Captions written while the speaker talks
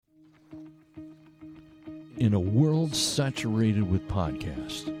In a world saturated with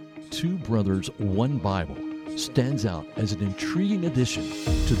podcasts, Two Brothers, One Bible stands out as an intriguing addition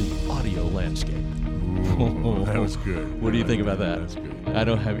to the audio landscape. Ooh, that was good. What do you think about that? That's good. I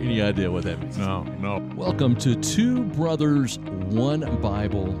don't have any idea what that means. No. Welcome to Two Brothers, One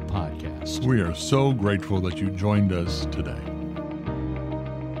Bible podcast. We are so grateful that you joined us today.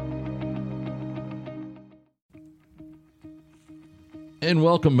 And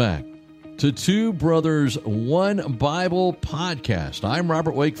welcome back to Two Brothers, One Bible podcast. I'm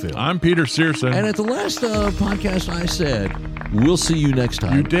Robert Wakefield. I'm Peter Searson. And at the last podcast I said, we'll see you next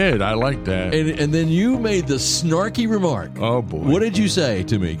time. You did. I like that. And then you made the snarky remark. Oh, boy. What did you say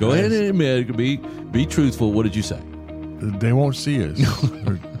to me? Go ahead and admit, be truthful. What did you say? They won't see us.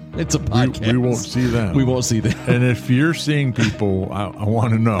 It's a podcast. We won't see them. We won't see them. And if you're seeing people, I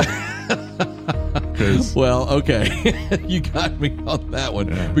want to know. Well, okay. You got me on that one.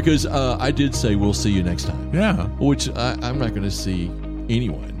 Yeah. Because I did say we'll see you next time. Yeah. Which I'm not going to see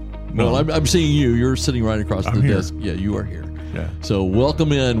anyone. No. Well, I'm seeing you. You're sitting right across the here. desk. Yeah, you are here. Yeah. So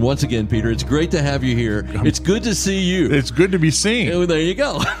welcome in once again, Peter. It's great to have you here. It's good to see you. It's good to be seen. Oh, there you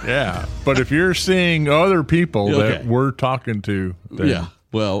go. Yeah. But if you're seeing other people that we're talking to, then Yeah.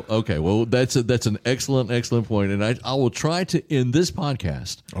 Well, okay. Well, that's an excellent point, and I will try to end this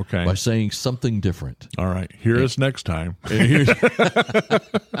podcast by saying something different. All right. Hear us next time. That's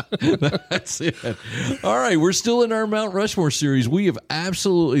it. All right. We're still in our Mount Rushmore series. We have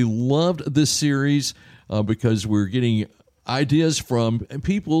absolutely loved this series because we're getting ideas from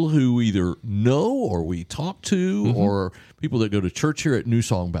people who either know or we talk to or people that go to church here at New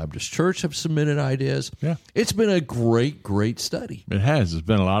Song Baptist Church have submitted ideas. Yeah. It's been a great study. It has. It's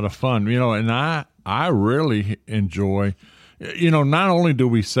been a lot of fun. And I really enjoy, not only do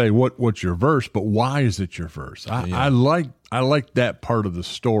we say what's your verse, but why is it your verse? I like that part of the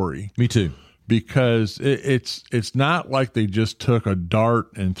story. Me too. Because it's not like they just took a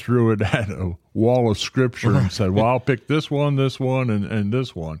dart and threw it at a wall of scripture and said, well, I'll pick this one, and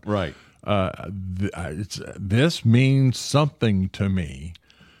this one. Right. This means something to me.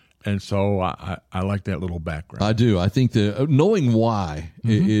 And so I like that little background. I do. I think that knowing why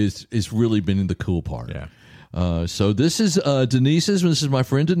is really been the cool part. Yeah. So this is Denise's. This is my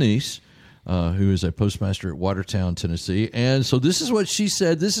friend Denise, who is a postmaster at Watertown, Tennessee. And so this is what she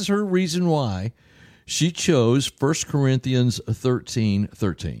said. This is her reason why she chose 1 Corinthians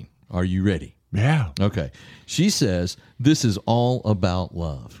 13:13. Are you ready? Yeah. Okay. She says, this is all about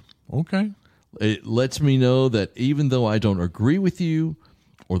love. Okay. It lets me know that even though I don't agree with you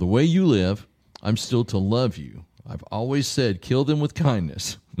or the way you live, I'm still to love you. I've always said, kill them with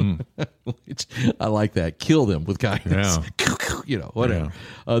kindness. Which, I like that. Kill them with kindness. Yeah. Whatever.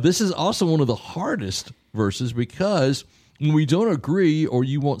 Yeah. This is also one of the hardest verses because when we don't agree or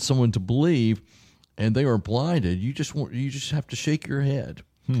you want someone to believe and they are blinded, you just have to shake your head.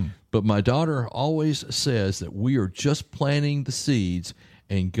 But my daughter always says that we are just planting the seeds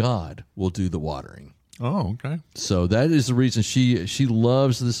and God will do the watering. Oh, okay. So that is the reason she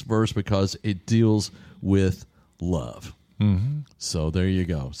loves this verse because it deals with love. Mm-hmm. So there you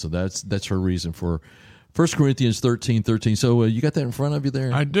go. So that's her reason for 1 Corinthians 13:13. So you got that in front of you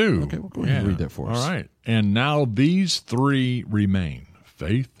there? I do. Okay, well, go ahead and read that for us. All right. And now these three remain: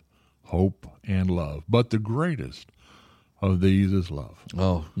 faith, hope, and love. But the greatest of these is love.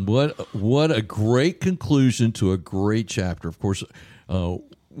 Oh, what a great conclusion to a great chapter. Of course,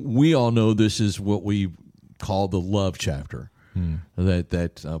 we all know this is what we call the love chapter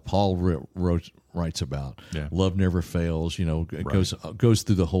that Paul writes about. Yeah. Love never fails. It goes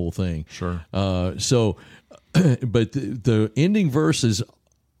through the whole thing. Sure. But the ending verse is,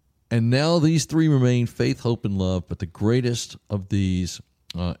 and now these three remain: faith, hope, and love. But the greatest of these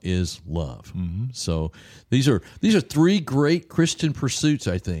is love. Mm-hmm. So these are three great Christian pursuits,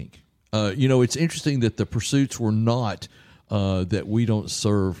 I think. It's interesting that the pursuits were not that we don't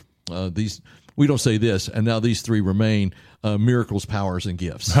serve these. We don't say this, and now these three remain: miracles, powers, and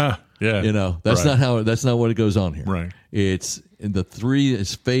gifts. Yeah, that's not how. That's not what it goes on here. Right. It's the three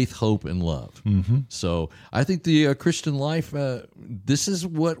is faith, hope, and love. Mm-hmm. So I think the Christian life.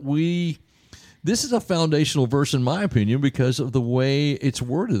 This is a foundational verse, in my opinion, because of the way it's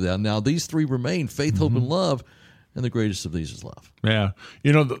worded. Now these three remain: faith, hope, and love, and the greatest of these is love. Yeah.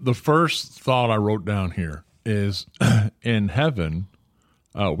 The first thought I wrote down here is in heaven,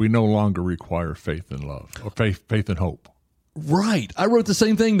 we no longer require faith and love, or faith and hope. Right. I wrote the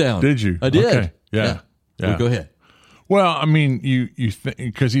same thing down. Did you? I did. Okay. Yeah. Well, go ahead. Well, I mean, you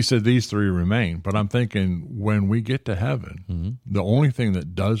because he said these three remain, but I'm thinking when we get to heaven, the only thing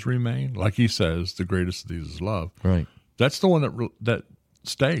that does remain, like he says, the greatest of these is love. Right. That's the one that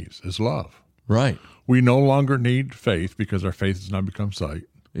stays is love. Right. We no longer need faith because our faith has now become sight.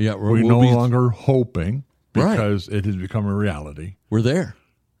 Yeah. We're no longer hoping because it has become a reality. We're there.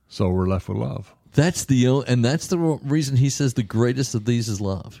 So we're left with love. That's the reason he says the greatest of these is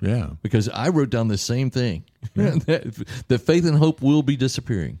love. Yeah. Because I wrote down the same thing. Yeah. that faith and hope will be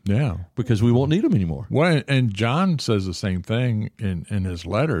disappearing. Yeah. Because we won't need them anymore. Well, and John says the same thing in his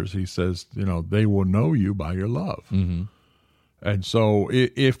letters. He says, they will know you by your love. Mm-hmm. And so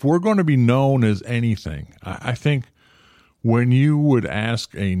if we're going to be known as anything, I think when you would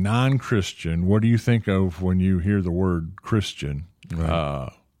ask a non-Christian, what do you think of when you hear the word Christian?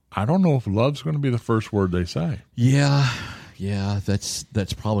 Right. I don't know if love's going to be the first word they say. Yeah,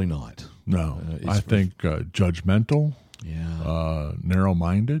 that's probably not. No, I think judgmental,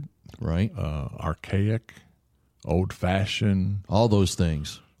 narrow-minded, right, archaic, old-fashioned, all those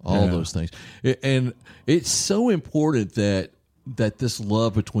things, those things, and it's so important that this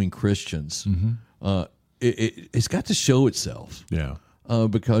love between Christians, it's got to show itself. Yeah,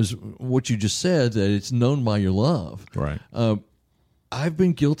 because what you just said, that it's known by your love, right. I've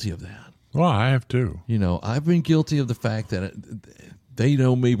been guilty of that. Well, I have too. I've been guilty of the fact that they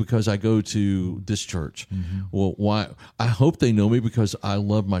know me because I go to this church. Mm-hmm. Well, why? I hope they know me because I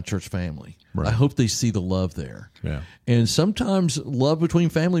love my church family. Right. I hope they see the love there. Yeah. And sometimes love between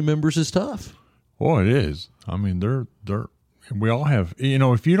family members is tough. Oh, it is. I mean, we all have,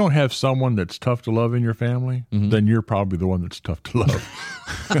 if you don't have someone that's tough to love in your family, mm-hmm. then you're probably the one that's tough to love.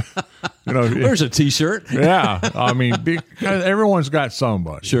 There's a T-shirt. Yeah. I mean, because everyone's got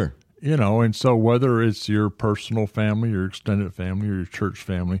somebody. Sure. And so whether it's your personal family, your extended family, or your church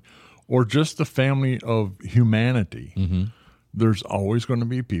family, or just the family of humanity, mm-hmm. there's always going to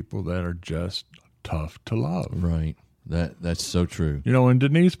be people that are just tough to love. Right. That's so true. And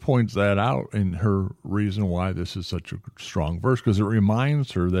Denise points that out in her reason why this is such a strong verse, because it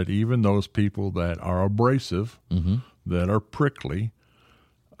reminds her that even those people that are abrasive, mm-hmm. that are prickly,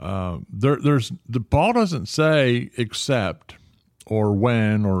 the Paul doesn't say except or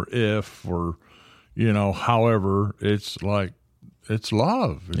when or if or however. It's like it's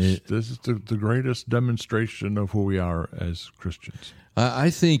love. This is the greatest demonstration of who we are as Christians.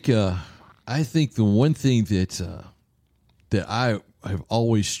 I think the one thing that I have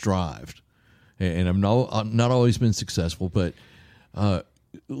always strived, and I'm not always been successful, but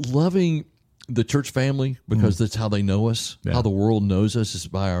loving the church family, because that's how they know us, how the world knows us is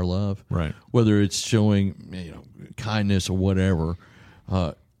by our love. Right. Whether it's showing kindness or whatever,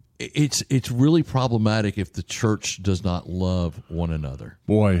 it's really problematic if the church does not love one another.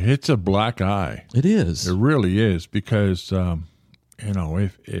 Boy, it's a black eye. It is. It really is, because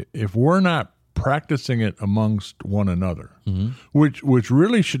if we're not practicing it amongst one another, mm-hmm. which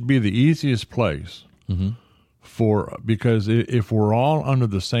really should be the easiest place, mm-hmm. because if we're all under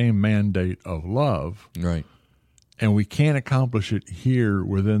the same mandate of love, right, and we can't accomplish it here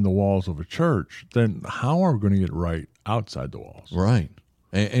within the walls of a church, then how are we going to get it right outside the walls? Right.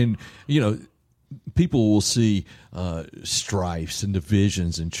 And people will see strifes and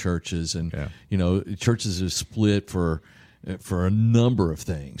divisions in churches, and churches are split for a number of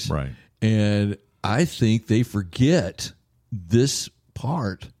things. Right. And I think they forget this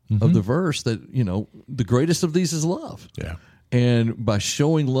part mm-hmm. of the verse that, the greatest of these is love. Yeah. And by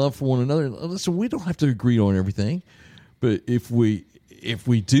showing love for one another, listen, we don't have to agree on everything, but if we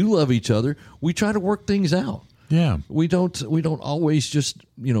do love each other, we try to work things out. Yeah. We don't always just,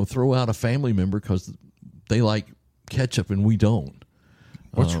 throw out a family member because they like ketchup and we don't.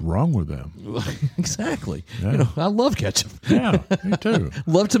 What's wrong with them? Exactly. Yeah. I love ketchup. Yeah, me too.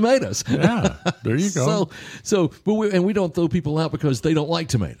 Love tomatoes. Yeah, there you go. But we don't throw people out because they don't like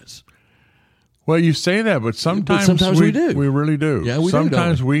tomatoes. Well, you say that, but sometimes we do. We really do. Yeah, we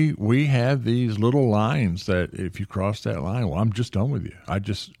sometimes do. we have these little lines that if you cross that line, well, I'm just done with you. I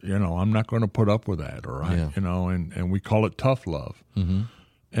just, I'm not going to put up with that, or and we call it tough love. Mm-hmm.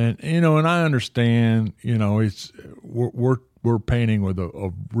 And and I understand, it's we're painting with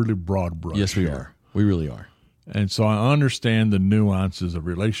a really broad brush. Yes, we are. We really are. And so I understand the nuances of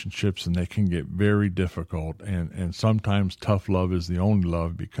relationships, and they can get very difficult. And sometimes tough love is the only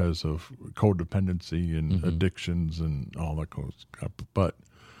love because of codependency and mm-hmm. addictions and all that kind of stuff. But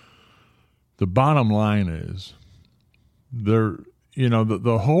the bottom line is the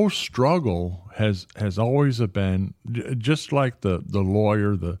whole struggle has always been just like the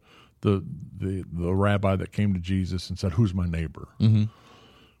lawyer, the rabbi that came to Jesus and said, "Who's my neighbor?" Mm-hmm.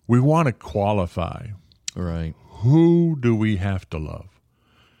 We want to qualify. Right. Who do we have to love?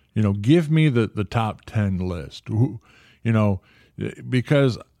 Give me the top 10 list.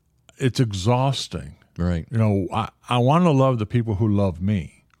 Because it's exhausting. Right. I want to love the people who love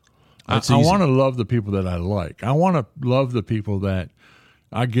me. I want to love the people that I like. I want to love the people that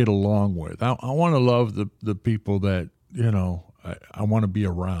I get along with. I want to love the people that, I want to be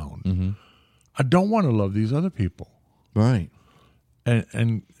around. Mm-hmm. I don't want to love these other people. Right.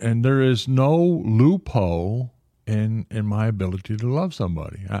 And there is no loophole in my ability to love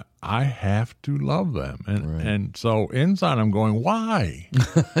somebody. I have to love them. And so inside I'm going, why?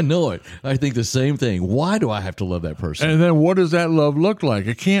 I know it. I think the same thing. Why do I have to love that person? And then what does that love look like?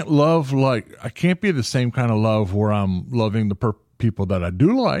 I can't be the same kind of love where I'm loving the people that I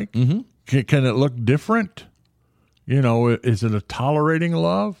do like. Mm-hmm. Can it look different? Is it a tolerating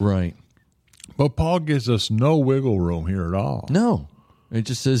love? Right. But Paul gives us no wiggle room here at all. No. It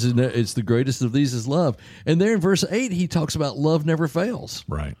just says it's the greatest of these is love. And there in verse 8, he talks about love never fails.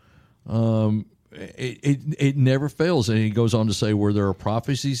 Right. It never fails. And he goes on to say, where there are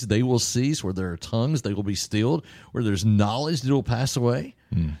prophecies, they will cease. Where there are tongues, they will be stilled. Where there's knowledge, it will pass away.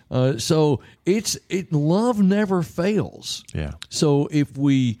 So love never fails. Yeah. So if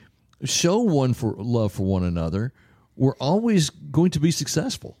we show love for one another, we're always going to be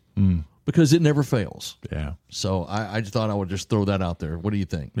successful. Because it never fails. Yeah. So I just thought I would just throw that out there. What do you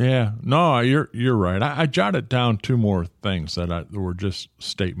think? Yeah. No, you're right. I jotted down two more things that were just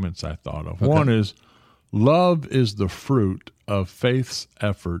statements I thought of. Okay. One is, love is the fruit of faith's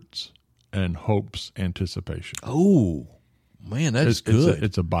efforts and hope's anticipation. Oh, man, that is good.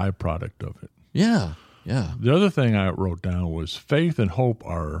 It's a byproduct of it. Yeah. Yeah. The other thing I wrote down was faith and hope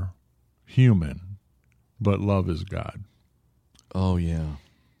are human, but love is God. Oh, yeah.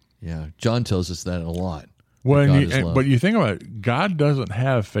 Yeah, John tells us that a lot. Well, but you think about it, God doesn't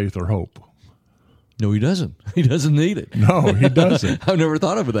have faith or hope. No, he doesn't. He doesn't need it. No, he doesn't. I've never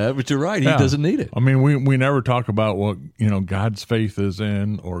thought of that, but you're right. He doesn't need it. I mean, we never talk about what God's faith is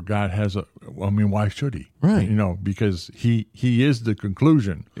in, or God has why should he? Right. Because he is the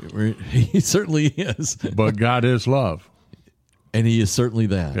conclusion. He certainly is. But God is love, and he is certainly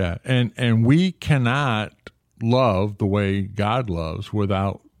that. Yeah, and we cannot love the way God loves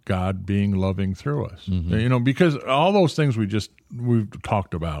without God being loving through us. Mm-hmm. Because all those things we've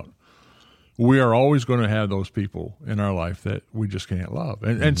talked about, we are always going to have those people in our life that we just can't love.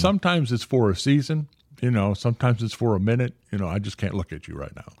 And sometimes it's for a season, sometimes it's for a minute, I just can't look at you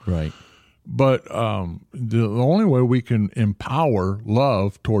right now. Right. But the only way we can empower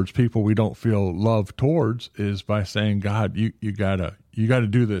love towards people we don't feel love towards is by saying, God, you gotta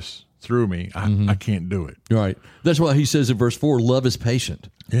do this through me. I can't do it. Right. That's why he says in verse 4, love is patient.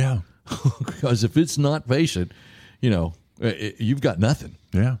 Yeah. Because if it's not patient, you've got nothing.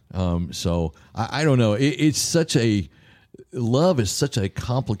 Yeah. So I don't know. Love is such a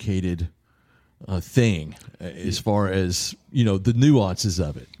complicated thing as far as, the nuances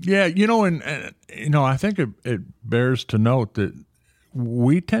of it. Yeah. And I think it bears to note that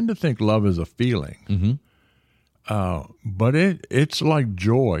we tend to think love is a feeling. Mm-hmm. But it's like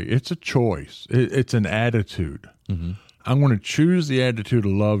joy. It's a choice. It's an attitude. Mm-hmm. I'm going to choose the attitude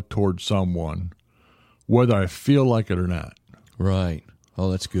of love towards someone, whether I feel like it or not. Right. Oh,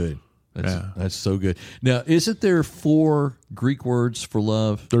 that's good. That's so good. Now, isn't there 4 Greek words for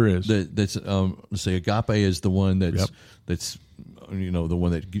love? There is. That's let's say agape is the one that's the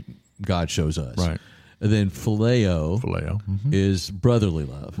one that God shows us. Right. And then phileo mm-hmm. is brotherly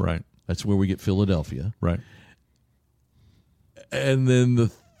love. Right. That's where we get Philadelphia. Right. And then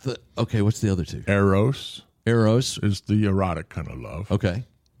okay, what's the other 2? Eros is the erotic kind of love. Okay.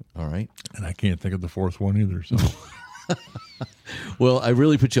 All right. And I can't think of the 4th one either. So, well, I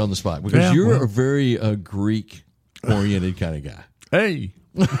really put you on the spot because you're a very Greek-oriented kind of guy. Hey,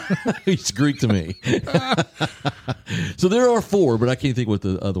 he's Greek to me. So there are 4, but I can't think what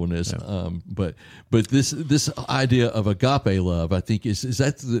the other one is. Yeah. But this idea of agape love, I think is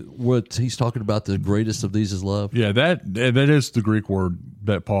that what he's talking about? The greatest of these is love. Yeah, that is the Greek word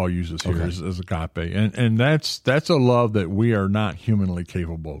that Paul uses here is agape, and that's a love that we are not humanly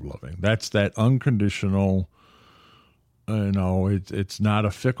capable of loving. That's that unconditional. It's not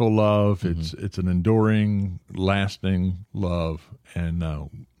a fickle love. Mm-hmm. It's an enduring, lasting love, and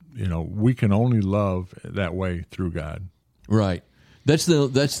we can only love that way through God. Right. That's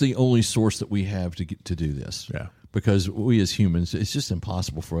the only source that we have to do this. Yeah. Because we as humans, it's just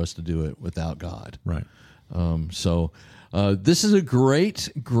impossible for us to do it without God. Right. So this is a great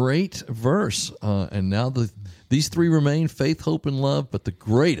verse. And now these 3 remain: faith, hope, and love. But the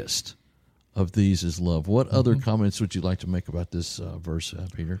greatest of these is love. What other comments would you like to make about this verse,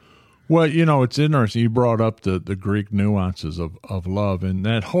 Peter? Well, it's interesting. You brought up the Greek nuances of love, and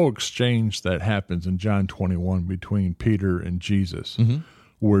that whole exchange that happens in John 21 between Peter and Jesus,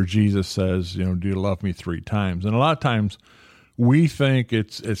 where Jesus says, do you love me 3 times? And a lot of times we think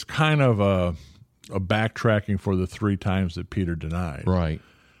it's kind of a backtracking for the 3 times that Peter denied. Right.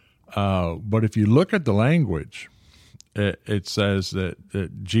 But if you look at the language, it says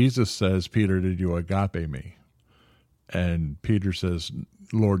that Jesus says, Peter, did you agape me? And Peter says,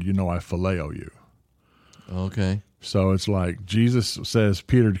 Lord, you know I phileo you. Okay. So it's like Jesus says,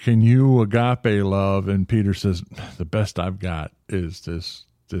 Peter, can you agape love? And Peter says, the best I've got is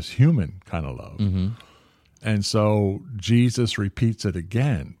this human kind of love. Mm-hmm. And so Jesus repeats it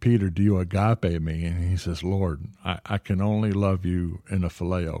again. Peter, do you agape me? And he says, Lord, I can only love you in a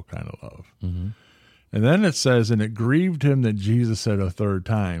phileo kind of love. Mm-hmm. And then it says, and it grieved him that Jesus said a 3rd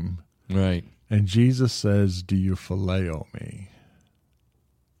time. Right. And Jesus says, do you phileo me?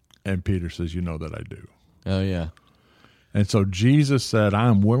 And Peter says, you know that I do. Oh, yeah. And so Jesus said,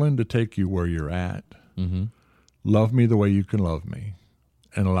 I'm willing to take you where you're at. Mm-hmm. Love me the way you can love me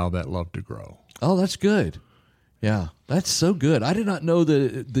and allow that love to grow. Oh, that's good. Yeah, that's so good. I did not know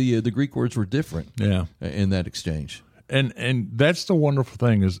that the Greek words were different. Yeah, in that exchange. And that's the wonderful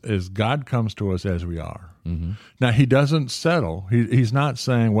thing is God comes to us as we are. Mm-hmm. Now He doesn't settle. He's not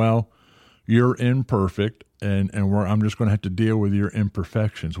saying, well, you're imperfect, and I'm just going to have to deal with your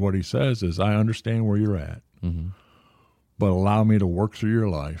imperfections. What He says is, I understand where you're at, mm-hmm. but allow me to work through your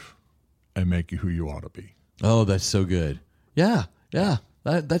life and make you who you ought to be. Oh, that's so good. Yeah.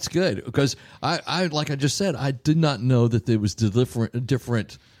 That's good, because I like I just said, I did not know that there was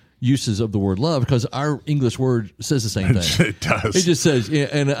different uses of the word love, because our English word says the same thing. It does. It just says,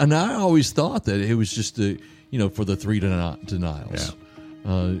 and I always thought that it was just for the 3 denials.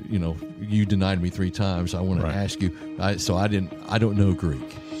 Yeah. You denied me 3 times. I want to ask you. I don't know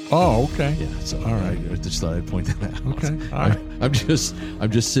Greek. Oh, okay. Yeah. So all right. I just thought I'd point that out. Okay. All right. I'm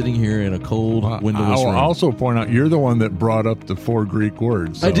just sitting here in a cold, windowless room. I'll also point out you're the one that brought up the 4 Greek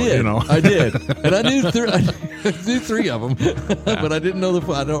words. So, I did. I did, and I knew 3 of them, but I didn't know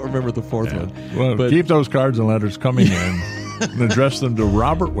I don't remember the 4th one. Well, keep those cards and letters coming in. And address them to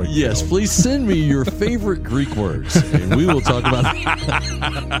Robert Wakefield. Yes, please send me your favorite Greek words, and we will talk about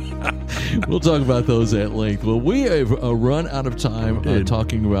those at length. Well, we have run out of time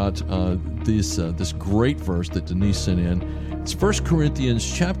talking about this great verse that Denise sent in. It's 1 Corinthians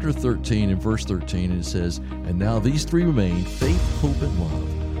chapter 13 and verse 13, and it says, "And now these 3 remain: faith, hope, and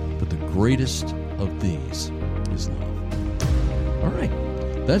love. But the greatest of these is love." All right,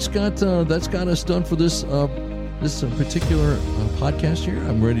 that's got us done for this particular podcast here.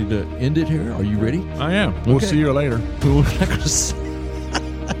 I'm ready to end it here. Are you ready? I am. We'll see you later.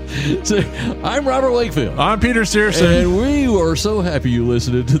 So, I'm Robert Wakefield. I'm Peter Searson. And we are so happy you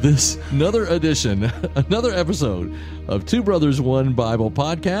listened to this another episode of Two Brothers, One Bible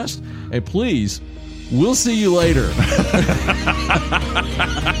podcast. And please, we'll see you later.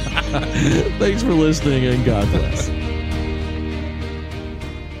 Thanks for listening, and God bless.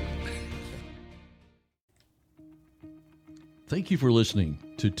 Thank you for listening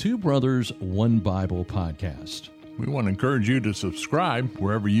to Two Brothers, One Bible podcast. We want to encourage you to subscribe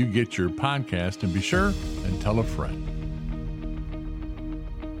wherever you get your podcast, and be sure and tell a friend.